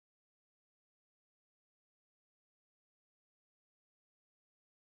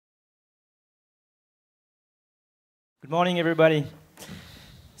morning, everybody.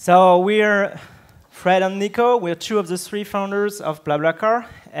 So we're Fred and Nico. We're two of the three founders of Blablacar,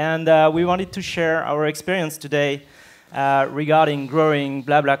 and we wanted to share our experience today regarding growing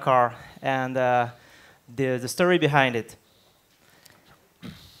Blablacar and the story behind it.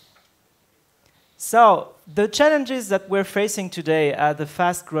 So the challenges that we're facing today as a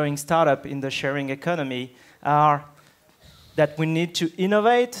fast-growing startup in the sharing economy are that we need to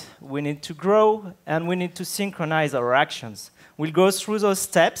innovate, we need to grow, and we need to synchronize our actions. We'll go through those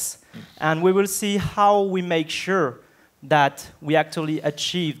steps, and we will see how we make sure that we actually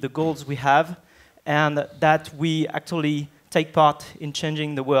achieve the goals we have, and that we actually take part in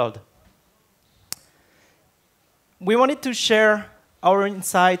changing the world. We wanted to share our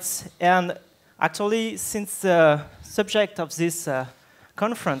insights, and actually, since the subject of this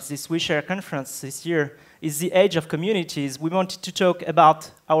conference, this Ouishare conference this year, is the age of communities, we wanted to talk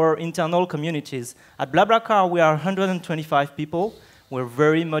about our internal communities. At Blablacar, we are 125 people. We're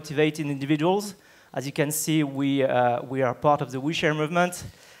very motivated individuals. As you can see, we are part of the Ouishare movement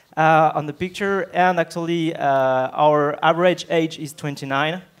on the picture, and actually our average age is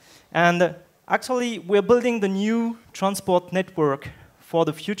 29. And actually, we're building the new transport network for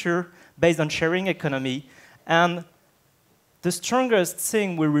the future based on sharing economy. And the strongest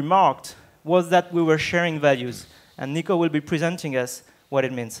thing we remarked was that we were sharing values. And Nico will be presenting us what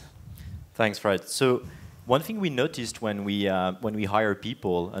it means. Thanks, Fred. So one thing we noticed when we hire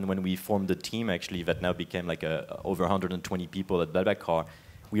people and when we formed the team, actually, that now became like over 120 people at Blablacar,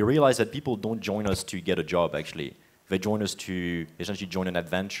 we realized that people don't join us to get a job, actually. They join us to essentially join an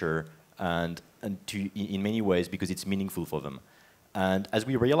adventure and to, in many ways, because it's meaningful for them. And as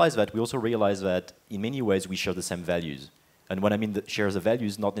we realized that, we also realized that in many ways we share the same values. And when I mean shares the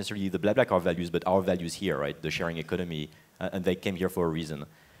values, not necessarily the Blablacar values, but our values here, right? The sharing economy, and they came here for a reason.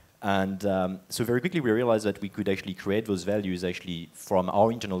 And so very quickly we realized that we could actually create those values actually from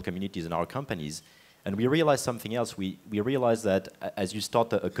our internal communities and our companies. And we realized something else. We realized that as you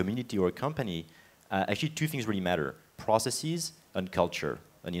start a community or a company, actually two things really matter: processes and culture,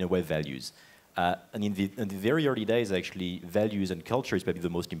 and in a way values. And in the very early days, actually, values and culture is probably the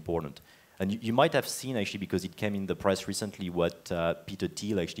most important. And you might have seen, actually, because it came in the press recently, what Peter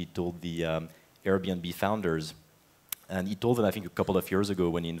Thiel actually told the Airbnb founders. And he told them, I think, a couple of years ago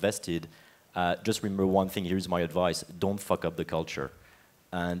when he invested, just remember one thing, here's my advice: don't fuck up the culture.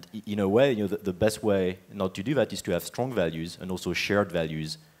 And in a way, the best way not to do that is to have strong values and also shared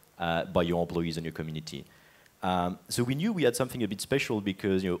values by your employees and your community. So we knew we had something a bit special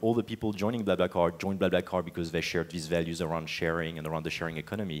because all the people joining Blablacar joined Blablacar because they shared these values around sharing and around the sharing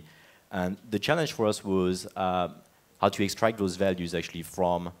economy. And the challenge for us was how to extract those values actually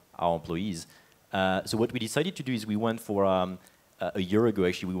from our employees. So what we decided to do is we went for, a year ago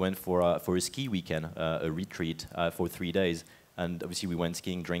actually, we went for a ski weekend, a retreat for 3 days. And obviously we went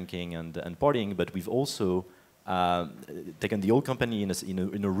skiing, drinking, and partying, but we've also taken the whole company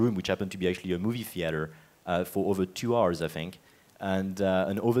in a room which happened to be actually a movie theater for over 2 hours, I think. And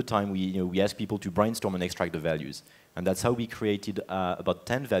over time, we asked people to brainstorm and extract the values. And that's how we created about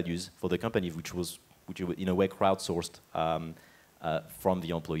 10 values for the company, which was in a way crowdsourced from the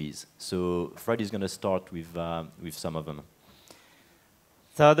employees. So Fred is going to start with some of them.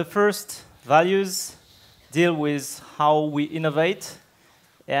 So the first values deal with how we innovate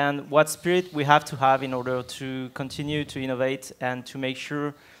and what spirit we have to have in order to continue to innovate and to make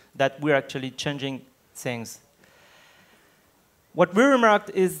sure that we're actually changing things. What we remarked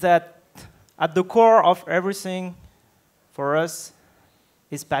is that at the core of everything for us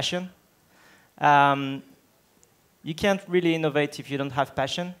is passion. You can't really innovate if you don't have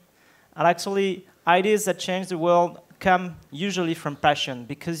passion. And actually, ideas that change the world come usually from passion,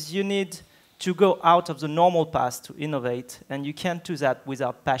 because you need to go out of the normal path to innovate, and you can't do that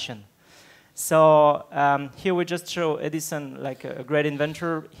without passion. So here we just show Edison, like a great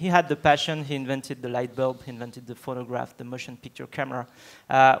inventor. He had the passion. He invented the light bulb. He invented the phonograph, the motion picture camera.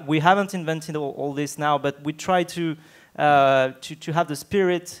 We haven't invented all this now, but we try to have the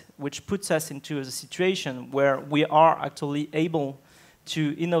spirit which puts us into a situation where we are actually able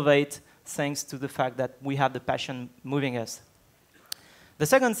to innovate thanks to the fact that we have the passion moving us. The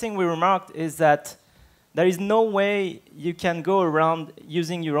second thing we remarked is that there is no way you can go around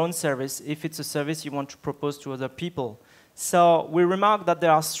using your own service if it's a service you want to propose to other people. So we remarked that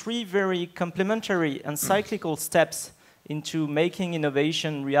there are 3 very complementary and cyclical steps into making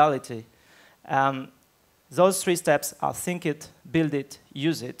innovation reality. Those 3 steps are think it, build it,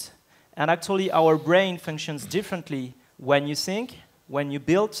 use it. And actually, our brain functions differently when you think, when you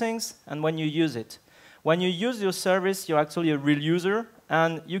build things, and when you use it. When you use your service, you're actually a real user,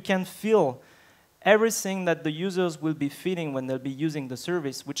 and you can feel everything that the users will be feeling when they'll be using the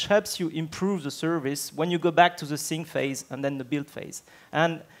service, which helps you improve the service when you go back to the think phase and then the build phase.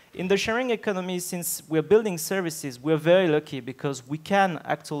 And in the sharing economy, since we're building services, we're very lucky because we can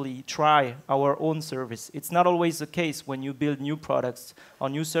actually try our own service. It's not always the case when you build new products or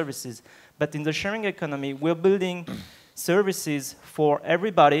new services. But in the sharing economy, we're building services for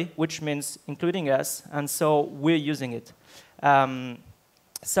everybody, which means including us, and so we're using it.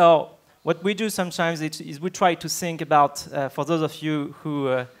 So what we do sometimes is we try to think about, for those of you who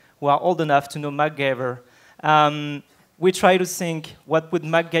are old enough to know MacGyver, we try to think, what would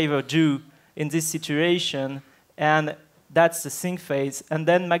MacGyver do in this situation? And that's the think phase. And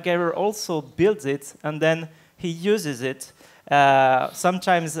then MacGyver also builds it, and then he uses it,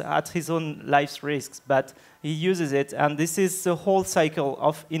 sometimes at his own life's risks, but he uses it. And this is the whole cycle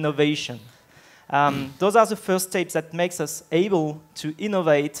of innovation. Those are the first steps that makes us able to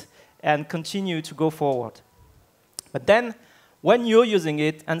innovate and continue to go forward. But then, when you're using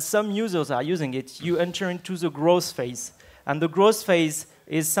it, and some users are using it, you enter into the growth phase. And the growth phase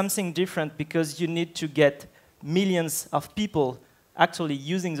is something different because you need to get millions of people actually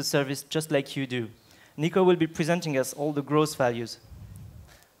using the service just like you do. Nico will be presenting us all the growth values.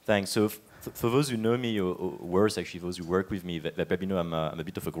 Thanks. So for those who know me, or worse, actually, those who work with me, they probably know I'm a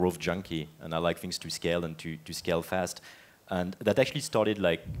bit of a growth junkie, and I like things to scale and to scale fast. And that actually started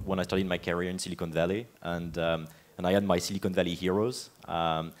like when I started my career in Silicon Valley, and I had my Silicon Valley heroes,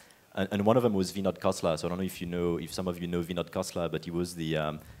 and one of them was Vinod Khosla. So I don't know if some of you know Vinod Khosla, but he was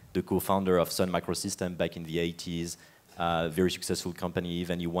the co-founder of Sun Microsystems back in the 80s. Very successful company.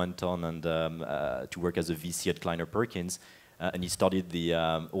 Then he went on and to work as a VC at Kleiner Perkins, and he started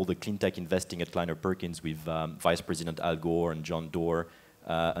all the clean tech investing at Kleiner Perkins with Vice President Al Gore and John Doerr,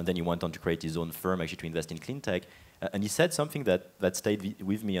 and then he went on to create his own firm actually to invest in clean tech. And he said something that stayed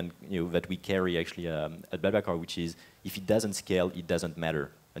with me, and that we carry actually at Blablacar, which is, if it doesn't scale, it doesn't matter.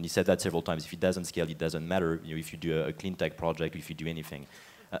 And he said that several times. If it doesn't scale, it doesn't matter. If you do a clean tech project, if you do anything.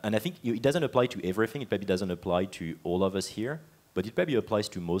 And I think it doesn't apply to everything. It probably doesn't apply to all of us here, but it probably applies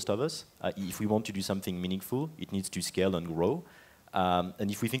to most of us. If we want to do something meaningful, it needs to scale and grow.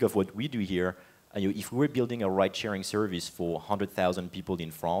 And if we think of what we do here, if we were building a ride-sharing service for 100,000 people in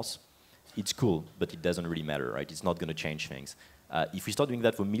France, it's cool, but it doesn't really matter, right? It's not going to change things. If we start doing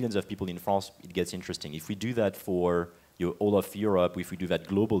that for millions of people in France, it gets interesting. If we do that for all of Europe, if we do that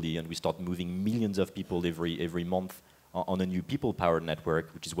globally, and we start moving millions of people every month on a new people-powered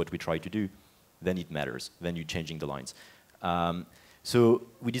network, which is what we try to do, then it matters. Then you're changing the lines. So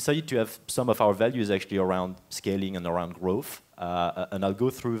we decided to have some of our values actually around scaling and around growth. And I'll go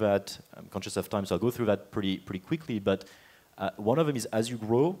through that. I'm conscious of time, so I'll go through that pretty quickly. But one of them is, as you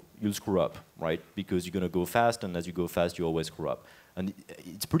grow, you'll screw up, right? Because you're going to go fast, and as you go fast, you always screw up. And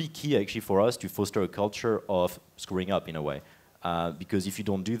it's pretty key, actually, for us to foster a culture of screwing up, in a way. Because if you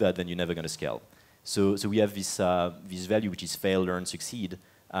don't do that, then you're never going to scale. So we have this value, which is fail, learn, succeed,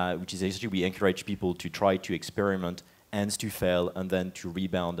 which is actually we encourage people to try to experiment, and to fail, and then to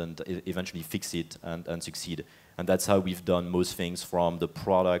rebound and eventually fix it and succeed. And that's how we've done most things, from the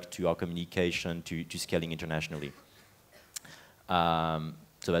product to our communication to scaling internationally.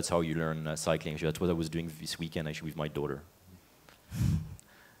 So that's how you learn cycling. Actually, that's what I was doing this weekend, actually, with my daughter.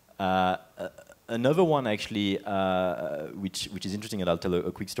 Another one, actually, which is interesting, and I'll tell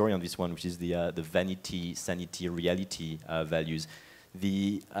a quick story on this one, which is the vanity, sanity, reality values.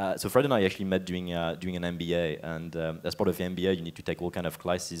 So Fred and I actually met doing an MBA, and as part of the MBA, you need to take all kind of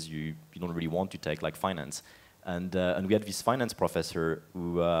classes you don't really want to take, like finance. And we had this finance professor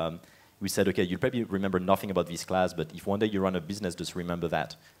who we said, okay, you'll probably remember nothing about this class, but if one day you run a business, just remember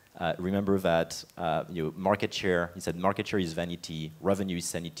that. Remember that market share, he said, market share is vanity, revenue is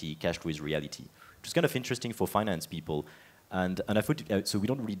sanity, cash flow is reality. Which is kind of interesting for finance people. And I thought, so we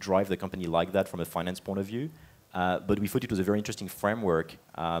don't really drive the company like that from a finance point of view, but we thought it was a very interesting framework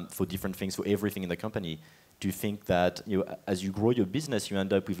for different things, for everything in the company, to think that as you grow your business, you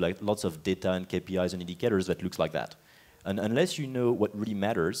end up with like lots of data and KPIs and indicators that looks like that. And unless you know what really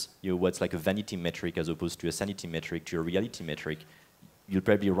matters, what's like a vanity metric as opposed to a sanity metric, to a reality metric, you'll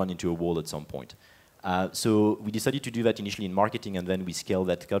probably run into a wall at some point. So we decided to do that initially in marketing, and then we scale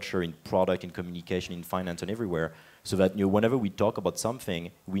that culture in product, in communication, in finance, and everywhere, so that whenever we talk about something,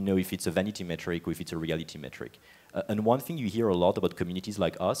 we know if it's a vanity metric or if it's a reality metric. And one thing you hear a lot about communities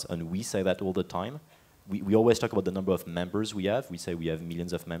like us, and we say that all the time, we always talk about the number of members we have. We say we have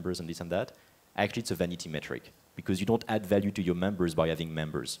millions of members and this and that. Actually, it's a vanity metric, because you don't add value to your members by having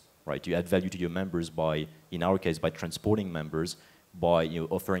members, right? You add value to your members by, in our case, by transporting members, by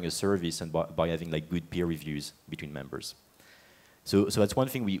offering a service, and by having like good peer reviews between members. So that's one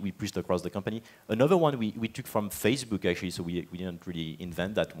thing we pushed across the company. Another one we took from Facebook, actually, so we didn't really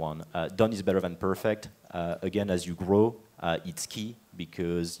invent that one. Done is better than perfect. Again, as you grow, it's key,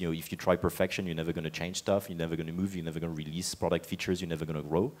 because if you try perfection, you're never going to change stuff, you're never going to move, you're never going to release product features, you're never going to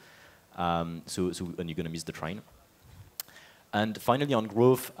grow. And you're going to miss the train. And finally, on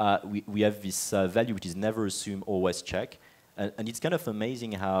growth, we have this value, which is never assume, always check. And it's kind of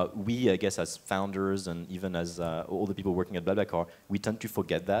amazing how we, I guess, as founders and even as all the people working at Blablacar, we tend to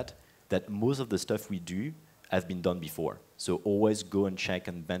forget that most of the stuff we do have been done before. So always go and check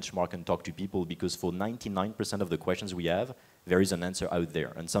and benchmark and talk to people, because for 99% of the questions we have, there is an answer out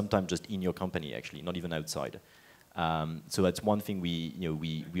there, and sometimes just in your company, actually, not even outside. So that's one thing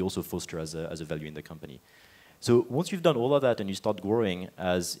we also foster as a value in the company. So once you've done all of that and you start growing,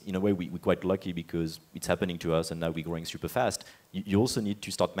 as in a way we're quite lucky because it's happening to us and now we're growing super fast, you also need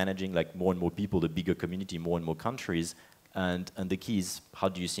to start managing like more and more people, the bigger community, more and more countries, and the key is how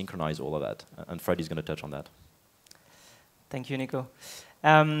do you synchronize all of that? And Fred is going to touch on that. Thank you, Nico.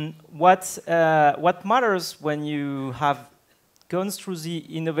 What matters when you have gone through the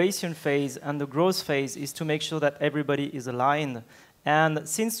innovation phase and the growth phase is to make sure that everybody is aligned. And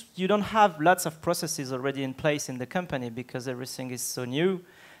since you don't have lots of processes already in place in the company because everything is so new,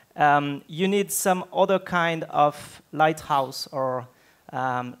 you need some other kind of lighthouse or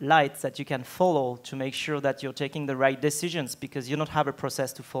light that you can follow to make sure that you're taking the right decisions, because you don't have a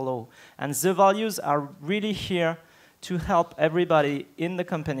process to follow. And the values are really here to help everybody in the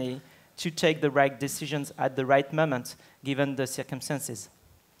company to take the right decisions at the right moment, given the circumstances.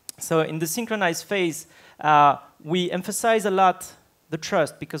 So in the synchronized phase, we emphasize a lot the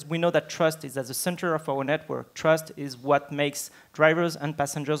trust, because we know that trust is at the center of our network. Trust is what makes drivers and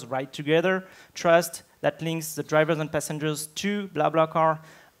passengers ride together. Trust that links the drivers and passengers to Blablacar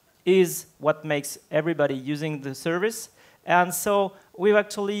is what makes everybody using the service. And so we've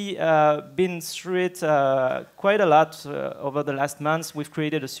actually been through it quite a lot over the last months. We've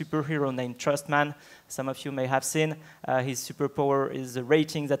created a superhero named Trustman. Some of you may have seen. His superpower is the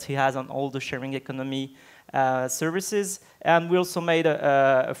rating that he has on all the sharing economy services. And we also made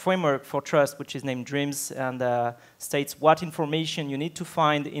a framework for trust, which is named Dreams, and states what information you need to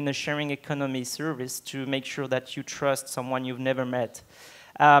find in a sharing economy service to make sure that you trust someone you've never met.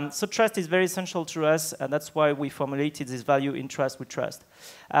 So trust is very essential to us, and that's why we formulated this value in trust with trust.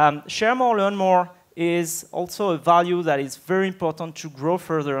 Share more, learn more is also a value that is very important to grow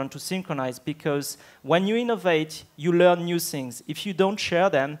further and to synchronize, because when you innovate, you learn new things. If you don't share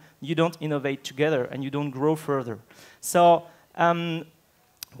them, you don't innovate together and you don't grow further. So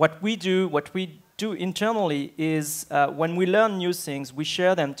what we do internally is when we learn new things, we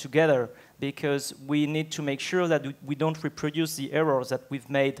share them together, because we need to make sure that we don't reproduce the errors that we've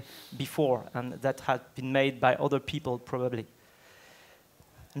made before and that have been made by other people probably.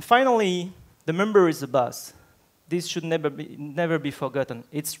 And finally, the member is the boss. This should never be forgotten.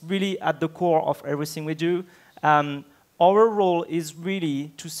 It's really at the core of everything we do. Our role is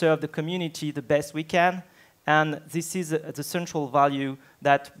really to serve the community the best we can, and this is the central value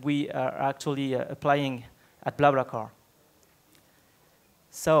that we are actually applying at Blablacar.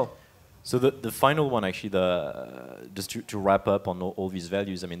 So the final one, actually, just to wrap up on all these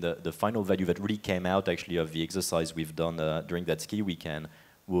values, I mean, the final value that really came out, actually, of the exercise we've done during that ski weekend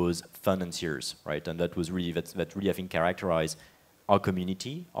was fun and serious, right? And that was really, that really, I think, characterized our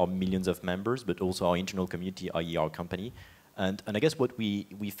community, our millions of members, but also our internal community, i.e. our company. And I guess what we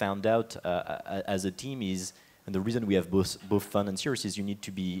found out as a team is, and the reason we have both fun and serious is you need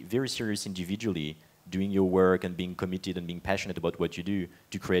to be very serious individually, doing your work and being committed and being passionate about what you do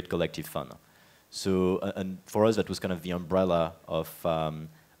to create collective fun. So, and for us, that was kind of the umbrella of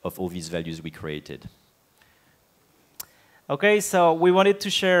all these values we created. Okay, so we wanted to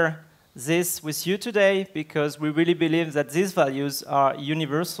share this with you today because we really believe that these values are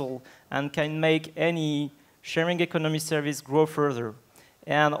universal and can make any sharing economy service grow further.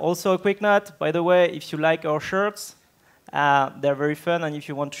 And also a quick note, by the way, if you like our shirts, they're very fun, and if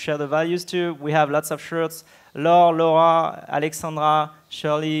you want to share the values too, we have lots of shirts. Laura, Alexandra,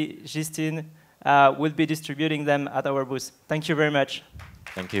 Shirley, Justine will be distributing them at our booth. Thank you very much.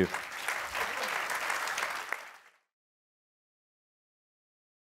 Thank you.